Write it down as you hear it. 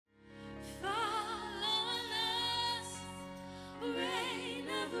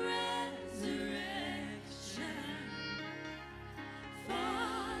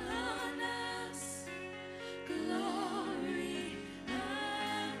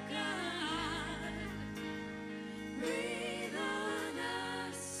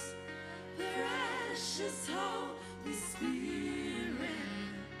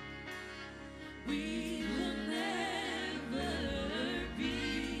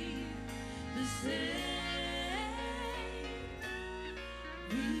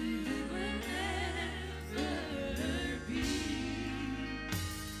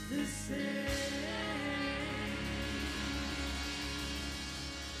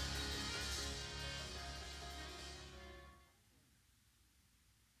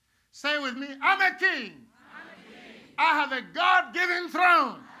Say with me, I'm a king. I have a God-given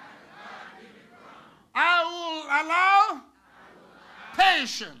throne. I will allow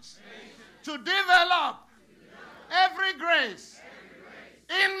patience to develop every grace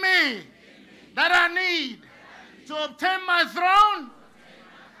in me that I need to obtain my throne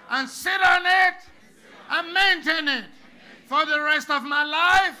and sit on it and maintain it for the rest of my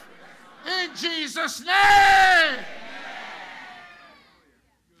life. In Jesus' name.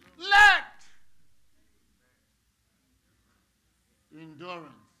 Let endurance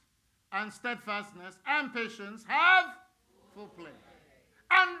and steadfastness and patience have full play.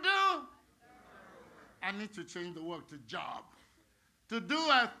 And do, I need to change the word to job. To do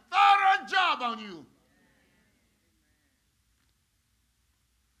a thorough job on you.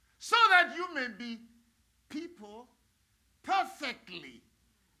 So that you may be people perfectly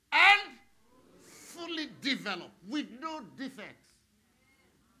and fully developed with no defects.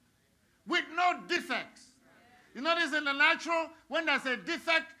 With no defects. You notice in the natural, when there's a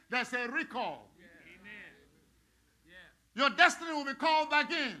defect, there's a recall. Your destiny will be called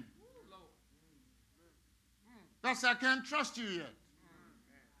back in. That's why I can't trust you yet.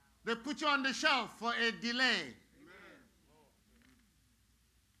 They put you on the shelf for a delay.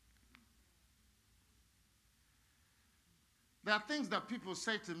 There are things that people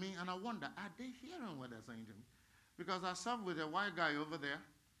say to me, and I wonder, are they hearing what they're saying to me? Because I served with a white guy over there,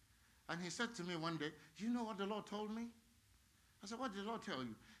 and he said to me one day, "You know what the Lord told me?" I said, "What did the Lord tell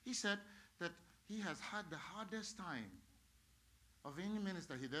you?" He said that he has had the hardest time of any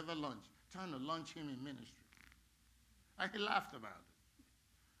minister he'd ever launched, trying to launch him in ministry. And he laughed about it.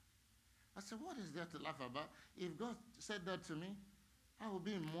 I said, "What is there to laugh about? If God said that to me, I will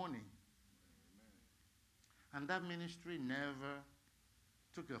be in mourning." And that ministry never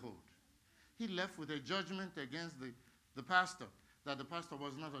took a hold. He left with a judgment against the pastor, that the pastor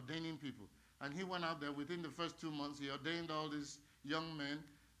was not ordaining people. And he went out there within the first 2 months. He ordained all these young men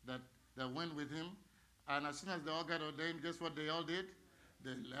that went with him. And as soon as they all got ordained, guess what they all did?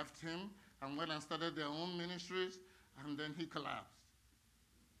 They left him and went and started their own ministries. And then he collapsed.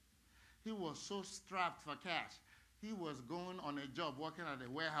 He was so strapped for cash. He was going on a job, working at a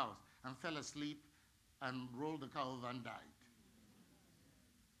warehouse, and fell asleep and rolled the car over and died.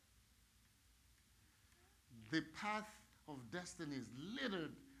 The path of destiny is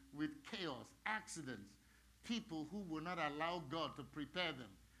littered with chaos, accidents, people who will not allow God to prepare them,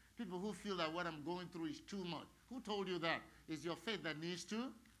 people who feel that what I'm going through is too much. Who told you that? It's your faith that needs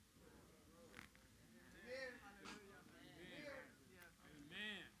to.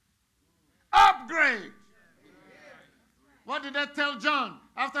 Upgrade. What did they tell John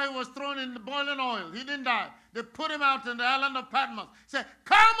after he was thrown in the boiling oil? He didn't die. They put him out in the island of Patmos. Said,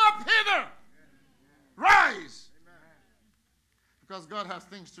 "Come up hither. Rise." Because God has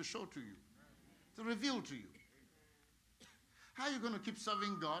things to show to you, to reveal to you. How are you going to keep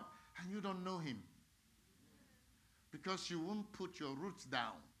serving God and you don't know him? Because you won't put your roots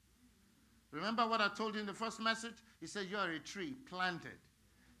down. Remember what I told you in the first message? He said you are a tree planted.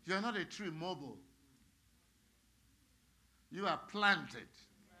 You are not a tree mobile. You are planted.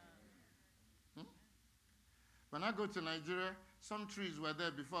 When I go to Nigeria, some trees were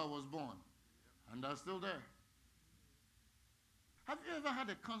there before I was born, and they're still there. Have you ever had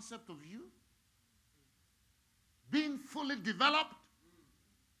a concept of you being fully developed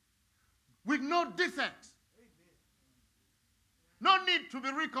with no defects? No need to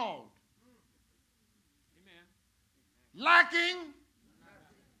be recalled. Amen. Lacking.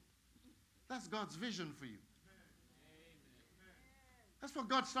 That's God's vision for you. That's what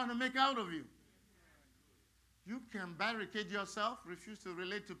God's trying to make out of you. You can barricade yourself, refuse to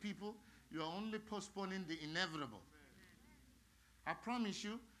relate to people. You are only postponing the inevitable. I promise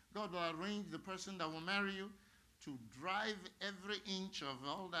you, God will arrange the person that will marry you to drive every inch of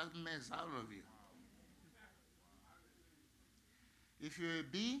all that mess out of you. If you're a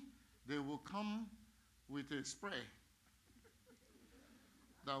bee, they will come with a spray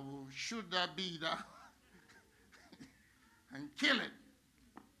that will shoot that bee down and kill it.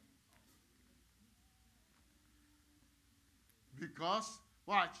 Because,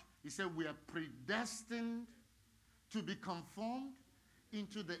 watch, he said we are predestined to be conformed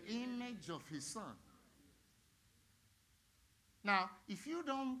into the image of his son. Now, if you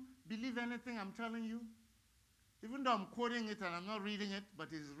don't believe anything I'm telling you, even though I'm quoting it and I'm not reading it,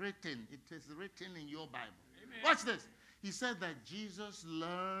 but it's written. It is written in your Bible. Amen. Watch this. He said that Jesus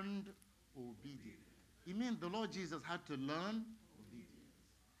learned obedience. It means the Lord Jesus had to learn obedience.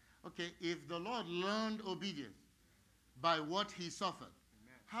 Okay, if the Lord learned obedience by what he suffered,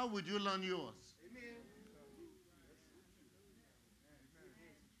 amen, how would you learn yours? Amen.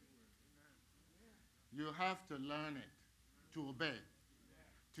 You have to learn it, to obey,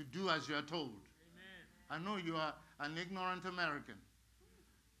 to do as you are told. I know you are an ignorant American,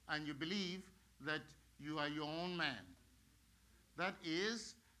 and you believe that you are your own man. That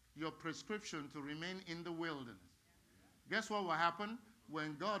is your prescription to remain in the wilderness. Guess what will happen?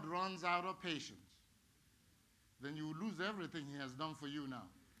 When God runs out of patience, then you will lose everything he has done for you now.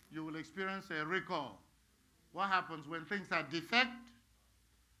 You will experience a recall. What happens when things are defect?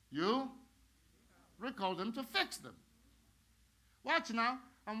 You recall them to fix them. Watch now.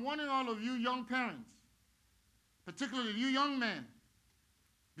 I'm warning all of you young parents, particularly you young men,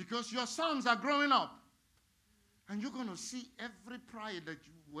 because your sons are growing up, and you're going to see every pride that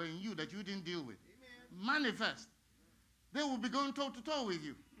were in you that you didn't deal with manifest. They will be going toe to toe with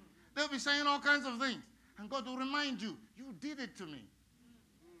you. They'll be saying all kinds of things, and God will remind you, you did it to me.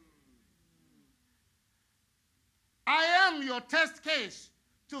 I am your test case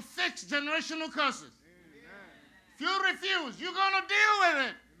to fix generational curses. If you refuse, you're going to deal with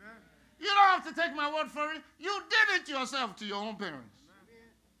it. You don't have to take my word for it. You did it yourself to your own parents.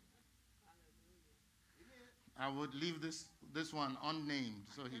 I would leave this one unnamed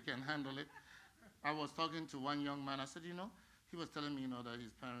so he can handle it. I was talking to one young man. I said, he was telling me, that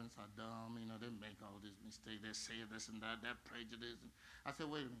his parents are dumb. They make all these mistakes. They say this and that. They're prejudiced. I said,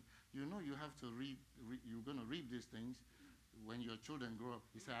 wait a minute. You have to read, you're going to read these things when your children grow up.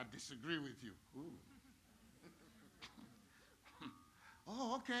 He said, I disagree with you. Ooh.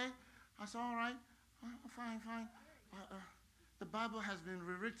 Oh, okay. I said, all right. Fine. The Bible has been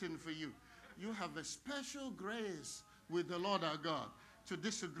rewritten for you. You have a special grace with the Lord our God to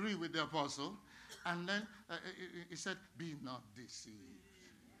disagree with the apostle. And then he said, be not deceived.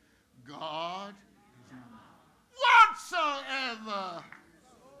 God is not. Whatsoever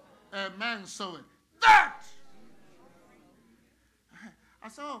a man soweth, that. I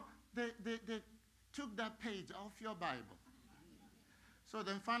saw they took that page off your Bible. So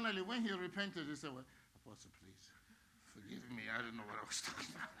then finally, when he repented, he said, well, Apostle, please, forgive me. I didn't know what I was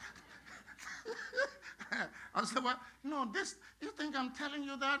talking about. I said, well, no, you think I'm telling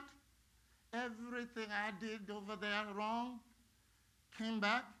you that? Everything I did over there wrong came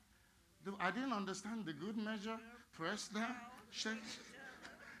back. I didn't understand the good measure. Press down, shake.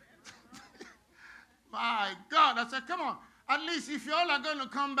 My God, I said, come on. At least if you all are going to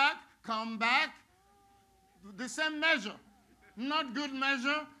come back the same measure. Not good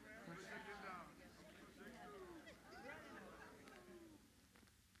measure.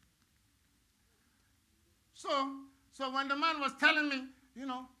 So when the man was telling me,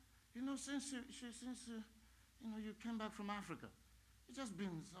 since you came back from Africa, it's just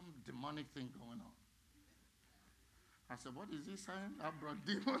been some demonic thing going on. I said, what is he saying? I brought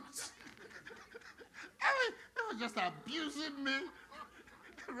demons. They were just abusing me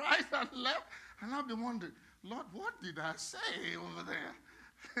right and left. And I've been wondering, Lord, what did I say over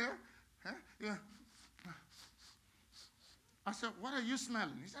there? Yeah. I said, what are you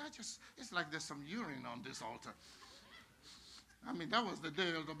smelling? He said, it's like there's some urine on this altar. I mean, that was the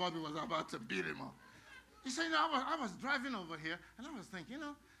day Elder Bobby was about to beat him up. He said, I was driving over here, and I was thinking,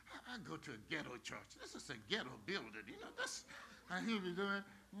 I go to a ghetto church. This is a ghetto building, this. And he'll be doing,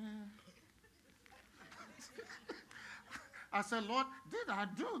 I said, Lord, did I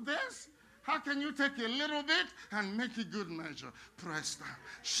do this? How can you take a little bit and make it good measure? Press down,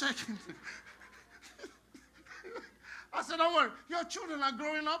 shake it. I said, don't worry. Your children are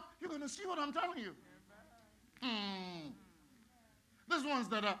growing up. You're going to see what I'm telling you. These ones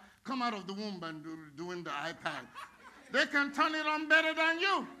that are come out of the womb and doing the iPad, they can turn it on better than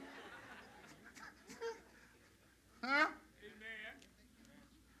you. Huh?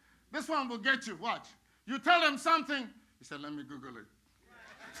 This one will get you. Watch. You tell them something. He said, let me Google it.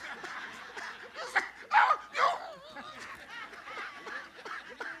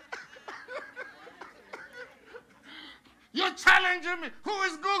 You're challenging me. Who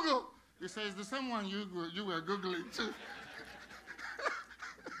is Google? He says, the same one you were Googling too.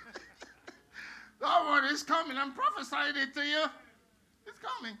 That one is coming. I'm prophesying it to you. It's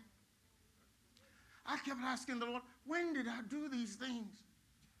coming. I kept asking the Lord, when did I do these things?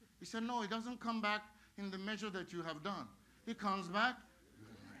 He said, no, it doesn't come back in the measure that you have done. It comes back.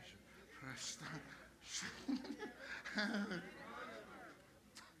 Press down.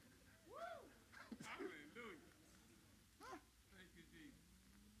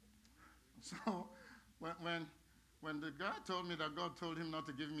 So when the guy told me that God told him not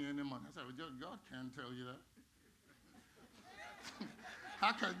to give me any money, I said, well, God can't tell you that.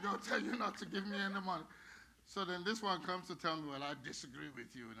 How can God tell you not to give me any money? So then this one comes to tell me, well, I disagree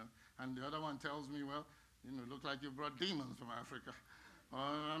with you, And the other one tells me, well, look like you brought demons from Africa. Or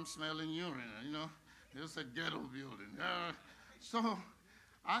I'm smelling urine, It's a ghetto building. So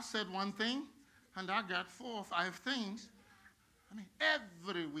I said one thing, and I got 4 or 5 things. I mean,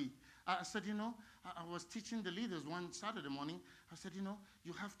 every week. I said, I was teaching the leaders one Saturday morning. I said,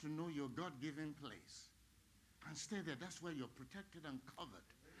 you have to know your God-given place and stay there. That's where you're protected and covered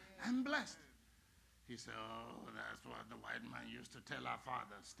and blessed. He said, oh, that's what the white man used to tell our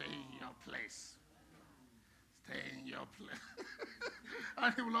father. Stay in your place. Stay in your place.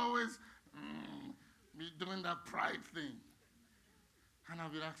 And he will always be doing that pride thing. And I'll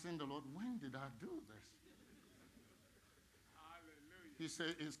be asking the Lord, when did I do this? Hallelujah. He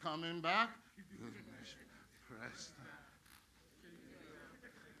said, it's coming back. Press.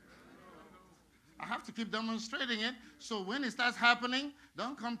 I have to keep demonstrating it. So when it starts happening,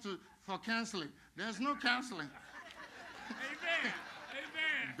 don't come for counseling. There's no counseling. Amen.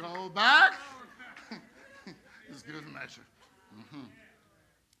 Amen. Go back. It's good measure. Mm-hmm.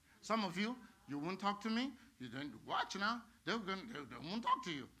 Some of you won't talk to me. You don't watch now. They won't talk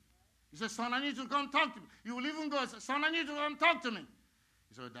to you. You say, son, I need to come talk to me. You will even go and say, son, I need to come talk to me.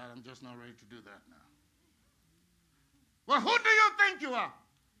 You say, Dad, I'm just not ready to do that now. Well, who do you think you are?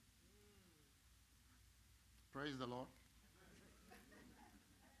 Praise the Lord.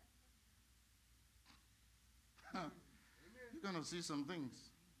 You're going to see some things.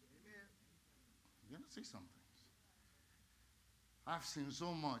 You're going to see some things. I've seen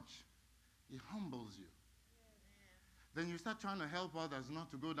so much. It humbles you. Then you start trying to help others not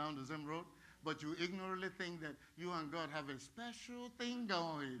to go down the same road, but you ignorantly think that you and God have a special thing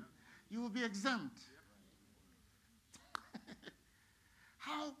going. You will be exempt.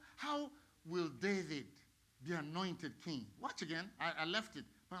 How will David be anointed king? Watch again. I left it,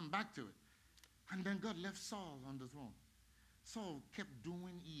 but I'm back to it. And then God left Saul on the throne. Saul kept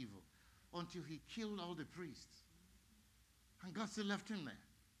doing evil until he killed all the priests. And God still left him there.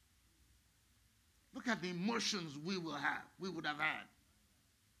 Look at the emotions we would have had.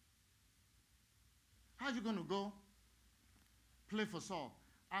 How are you going to go play for Saul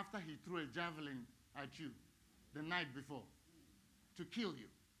after he threw a javelin at you the night before to kill you?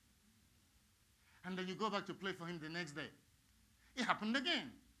 And then you go back to play for him the next day. It happened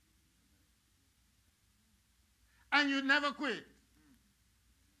again. And you never quit.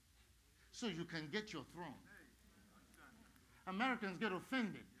 So you can get your throne. Americans get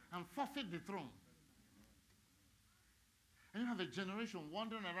offended and forfeit the throne. And you have a generation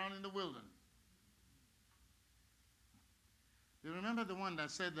wandering around in the wilderness. You remember the one that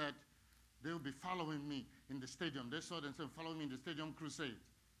said that they will be following me in the stadium. They saw themselves follow me in the stadium crusade.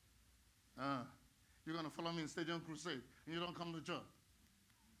 You're going to follow me in stadium crusade and you don't come to church.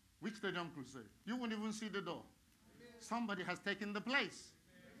 Which stadium crusade? You won't even see the door. Amen. Somebody has taken the place.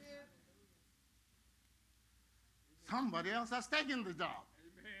 Amen. Somebody else has taken the job.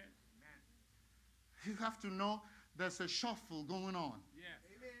 Amen. You have to know there's a shuffle going on. Yes.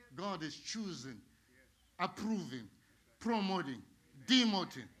 God is choosing, approving, promoting,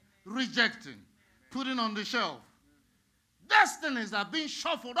 demoting, rejecting, putting on the shelf. Destinies are being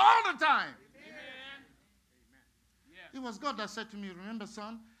shuffled all the time. Amen. It was God that said to me, remember,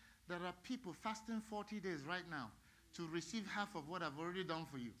 son, there are people fasting 40 days right now to receive half of what I've already done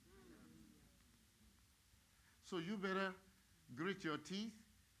for you. So you better grit your teeth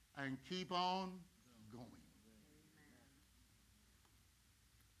and keep on going.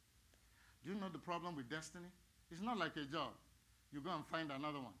 Do you know the problem with destiny? It's not like a job. You go and find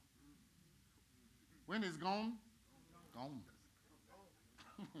another one. When it's gone, gone.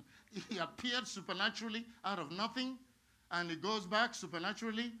 He appeared supernaturally out of nothing, and it goes back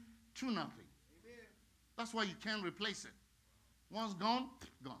supernaturally to nothing. Amen. That's why you can't replace it. Once gone,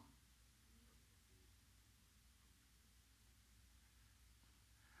 gone.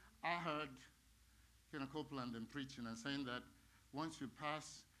 I heard Kenneth Copeland preaching and saying that once you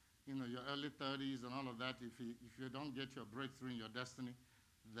pass your early 30s and all of that, if you don't get your breakthrough in your destiny,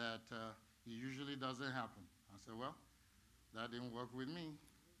 that it usually doesn't happen. I said, well, that didn't work with me.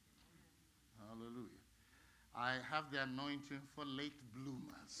 Hallelujah. I have the anointing for late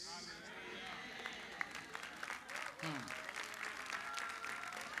bloomers.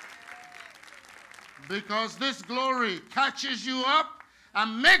 Because this glory catches you up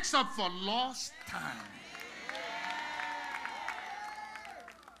and makes up for lost time.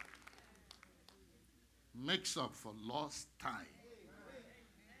 Makes up for lost time.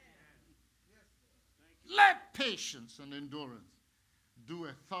 Let patience and endurance do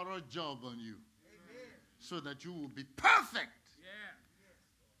a thorough job on you so that you will be perfect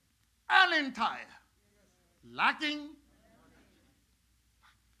and entire, lacking.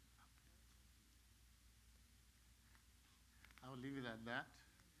 I will leave it at that.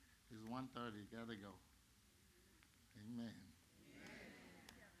 It's 1:30. Gotta go. Amen.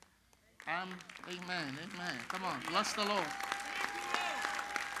 Amen. Amen. Come on. Bless the Lord.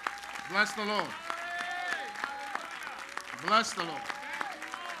 Bless the Lord. Bless the Lord.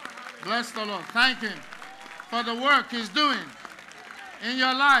 Bless the Lord. Thank Him for the work He's doing in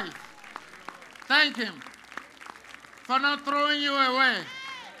your life. Thank Him for not throwing you away,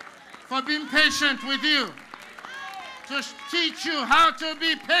 for being patient with you, to teach you how to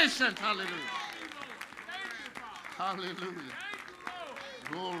be patient. Hallelujah. Hallelujah.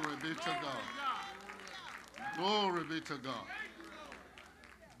 Glory be to God. Glory be to God.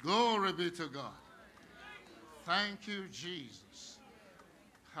 Glory be to God. Thank you, Jesus.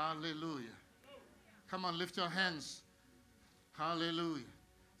 Hallelujah. Come on, lift your hands. Hallelujah.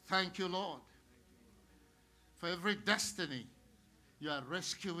 Thank you, Lord, for every destiny you are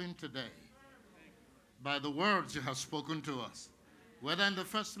rescuing today by the words you have spoken to us, whether in the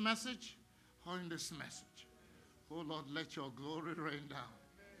first message or in this message. Oh, Lord, let your glory rain down.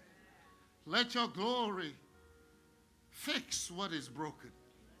 Let your glory fix what is broken.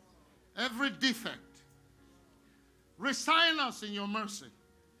 Every defect. Resign us in your mercy.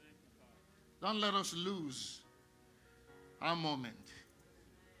 Don't let us lose our moment.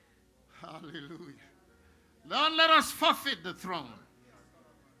 Hallelujah. Don't let us forfeit the throne.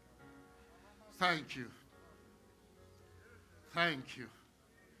 Thank you. Thank you.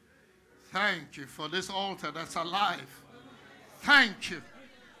 Thank you for this altar that's alive. Thank you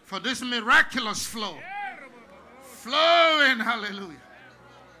for this miraculous flow. Flowing, hallelujah.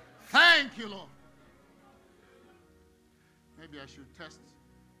 Thank you, Lord. Maybe I should test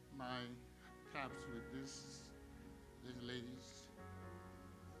my caps with these ladies.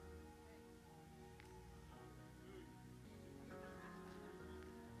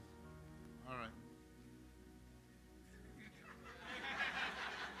 All right.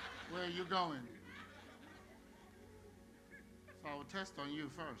 Where are you going? So I'll test on you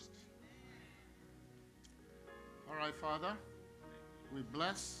first. All right, Father, we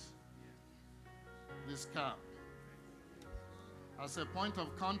bless this cap as a point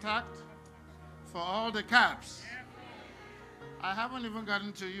of contact for all the caps. I haven't even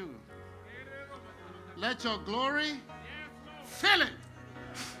gotten to you. Let your glory fill it.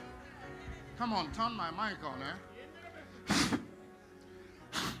 Come on, turn my mic on, eh?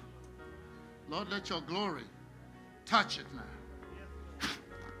 Lord, let your glory touch it now.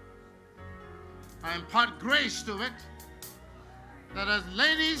 I impart grace to it, that as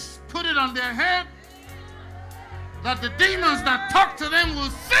ladies put it on their head, that the demons that talk to them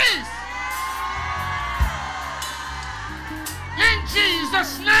will cease. In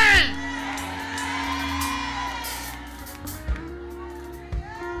Jesus' name.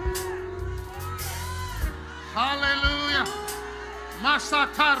 Hallelujah.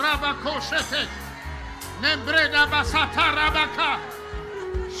 Masata rabako shete. Nembreda basata rabaka.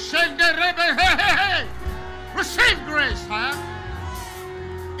 Shende rebe he. Receive grace, huh?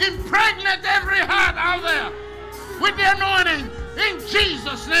 Impregnate every heart out there with the anointing in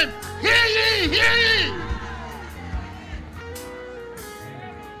Jesus' name. Hear ye, hear ye.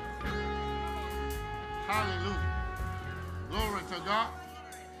 Hallelujah. Glory to God.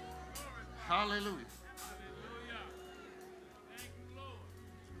 Hallelujah.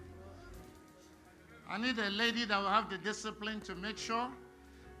 I need a lady that will have the discipline to make sure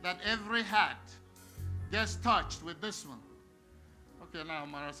that every hat gets touched with this one. Okay, now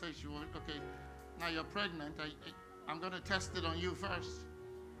Mara says she won't. Okay, now you're pregnant. I'm going to test it on you first.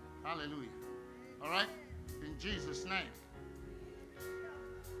 Hallelujah. All right? In Jesus' name.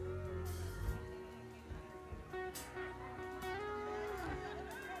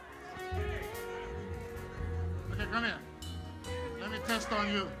 Okay, come here. Let me test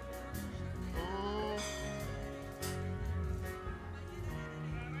on you. Oh.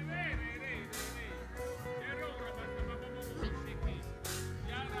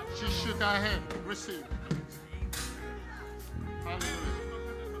 She shook her head. Receive.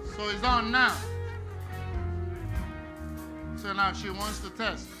 Hallelujah. So it's on now. So now she wants to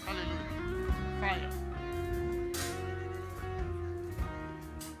test. Hallelujah. Fire.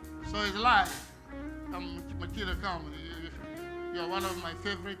 So it's live. Come, Makita, come. You're one of my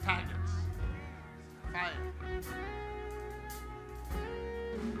favorite targets. Fire.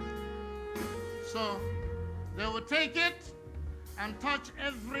 So they will take it and touch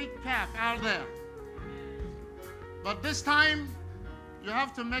every cap out there. But this time, you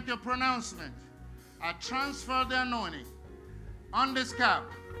have to make a pronouncement. I transfer the anointing on this cap,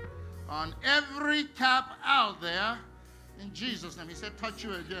 on every cap out there, in Jesus' name. He said, touch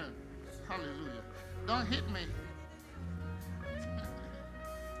you again. Hallelujah. Don't hit me.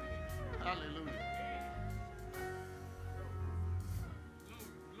 Hallelujah.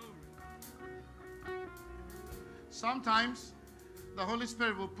 Sometimes the Holy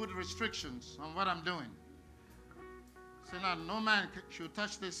Spirit will put restrictions on what I'm doing. Say now, no man should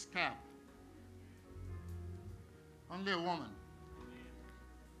touch this cap. Only a woman.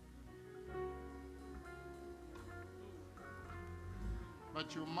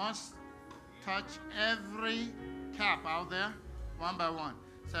 But you must touch every cap out there one by one.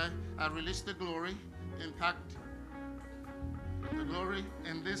 Say, I release the glory, impact the glory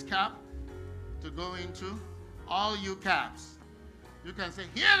in this cap to go into all you caps. You can say,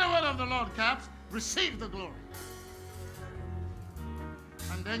 hear the word of the Lord, caps, receive the glory.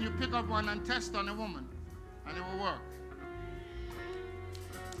 And then you pick up one and test on a woman, and it will work.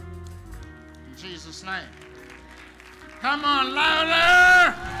 In Jesus' name. Come on,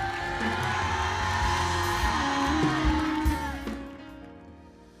 louder!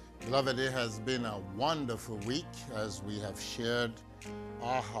 Beloved, it has been a wonderful week as we have shared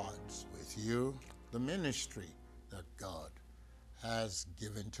our hearts with you, the ministry that God has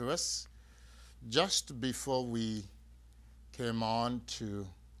given to us. Just before we came on to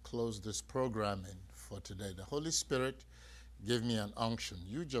close this programming for today, the Holy Spirit gave me an unction.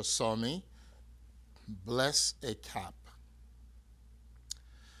 You just saw me bless a cap.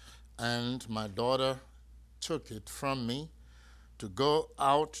 And my daughter took it from me to go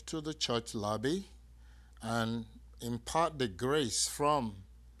out to the church lobby and impart the grace from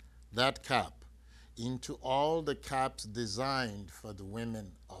that cap into all the caps designed for the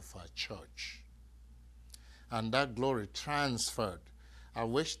women of our church. And that glory transferred. I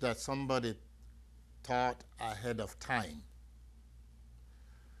wish that somebody thought ahead of time.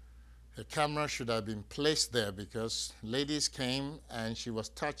 A camera should have been placed there because ladies came and she was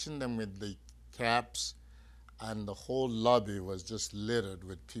touching them with the caps, and the whole lobby was just littered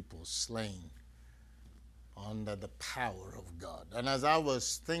with people slain under the power of God. And as I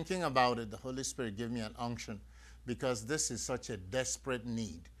was thinking about it, the Holy Spirit gave me an unction because this is such a desperate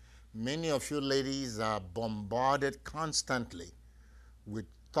need. Many of you ladies are bombarded constantly with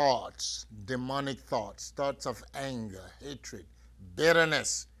thoughts, demonic thoughts, thoughts of anger, hatred,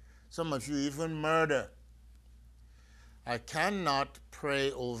 bitterness. Some of you even murder. I cannot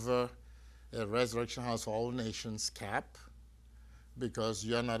pray over a Resurrection House for All Nations cap because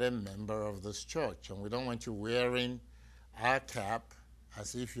you're not a member of this church, and we don't want you wearing our cap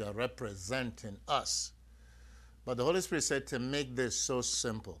as if you are representing us. But the Holy Spirit said to make this so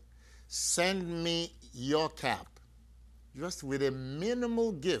simple, send me your cap just with a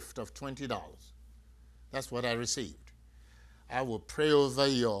minimal gift of $20. That's what I received. I will pray over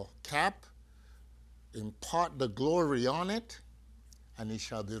your cap, impart the glory on it, and it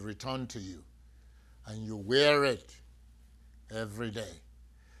shall be returned to you. And you wear it every day.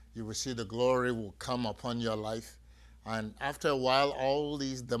 You will see the glory will come upon your life. And after a while, all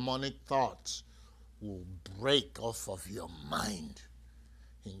these demonic thoughts will break off of your mind.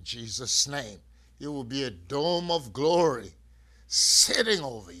 In Jesus' name, it will be a dome of glory sitting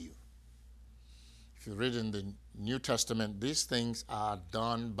over you. If you read in the New Testament, these things are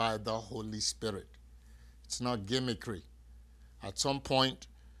done by the Holy Spirit. It's not gimmickry. At some point,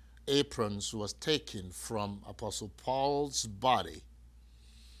 aprons was taken from Apostle Paul's body,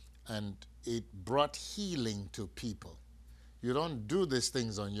 and it brought healing to people. You don't do these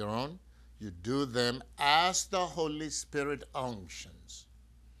things on your own. You do them as the Holy Spirit unctions.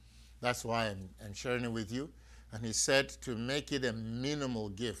 That's why I'm sharing it with you. And he said to make it a minimal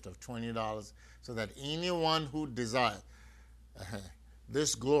gift of $20 so that anyone who desires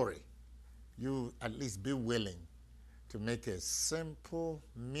this glory, you at least be willing to make a simple,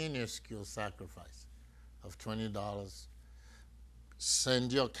 minuscule sacrifice of $20.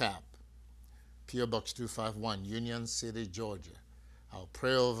 Send your cap, P.O. Box 251, Union City, Georgia. I'll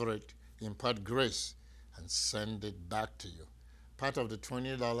pray over it, impart grace, and send it back to you. Part of the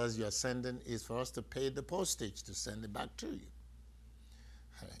 $20 you're sending is for us to pay the postage to send it back to you.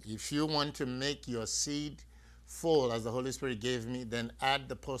 If you want to make your seed full, as the Holy Spirit gave me, then add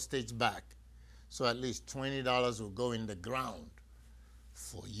the postage back. So at least $20 will go in the ground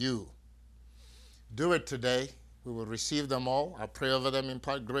for you. Do it today. We will receive them all. I'll pray over them,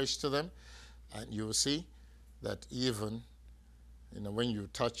 impart grace to them. And you will see that even, when you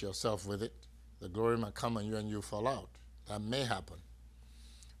touch yourself with it, the glory might come on you and you fall out. That may happen.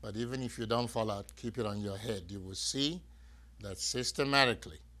 But even if you don't fall out, keep it on your head. You will see that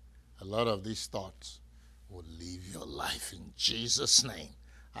systematically a lot of these thoughts will leave your life in Jesus' name.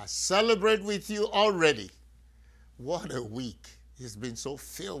 I celebrate with you already. What a week. It's been so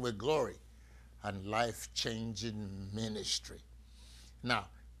filled with glory and life-changing ministry. Now,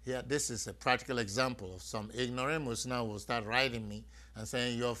 Here, this is a practical example of some ignoramus now will start writing me and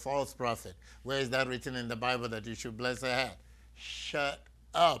saying, you're a false prophet. Where is that written in the Bible that you should bless a hat? Shut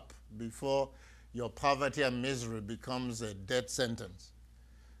up before your poverty and misery becomes a death sentence.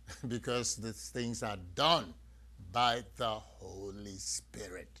 Because these things are done by the Holy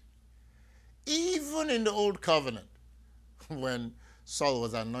Spirit. Even in the Old Covenant, when Saul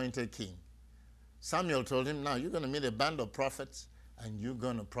was anointed king, Samuel told him, now you're going to meet a band of prophets and you're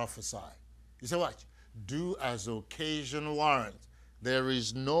going to prophesy. He said, watch, do as occasion warrants. There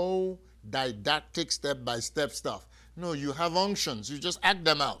is no didactic step-by-step stuff. No, you have unctions. You just act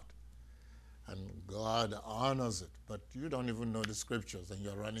them out. And God honors it. But you don't even know the scriptures and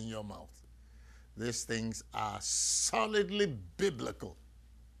you're running your mouth. These things are solidly biblical.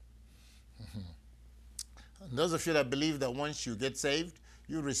 And those of you that believe that once you get saved,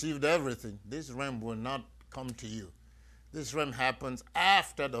 you received everything, this realm will not come to you. This realm happens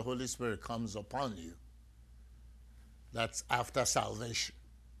after the Holy Spirit comes upon you. That's after salvation.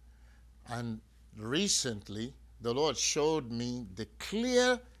 And recently, the Lord showed me the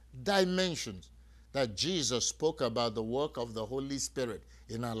clear dimensions that Jesus spoke about the work of the Holy Spirit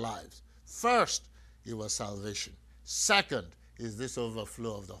in our lives. First, it was salvation. Second, is this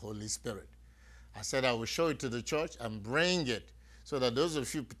overflow of the Holy Spirit. I said I will show it to the church and bring it so that those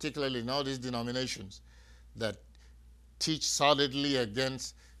of you, particularly in all these denominations, that teach solidly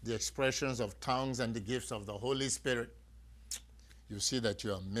against the expressions of tongues and the gifts of the Holy Spirit, you see that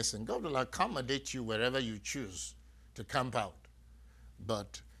you are missing. God will accommodate you wherever you choose to camp out,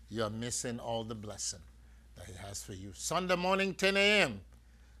 but you are missing all the blessing that He has for you. Sunday morning, 10 a.m.,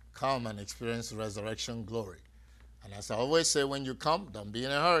 come and experience resurrection glory. And as I always say, when you come, don't be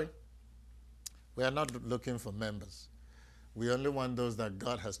in a hurry. We are not looking for members. We only want those that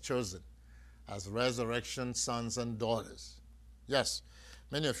God has chosen as resurrection sons and daughters. Yes,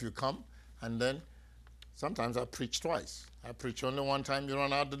 many of you come, and then sometimes I preach twice. I preach only one time, you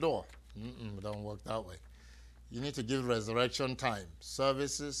run out the door. It don't work that way. You need to give resurrection time.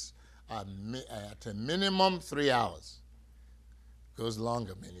 Services are at a minimum 3 hours. Goes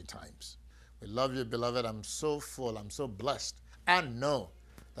longer many times. We love you, beloved. I'm so full. I'm so blessed. I know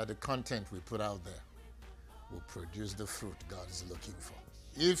that the content we put out there will produce the fruit God is looking for.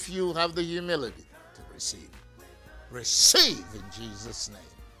 If you have the humility to receive. Receive in Jesus' name.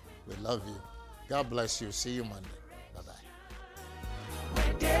 We love you. God bless you. See you Monday. Bye-bye.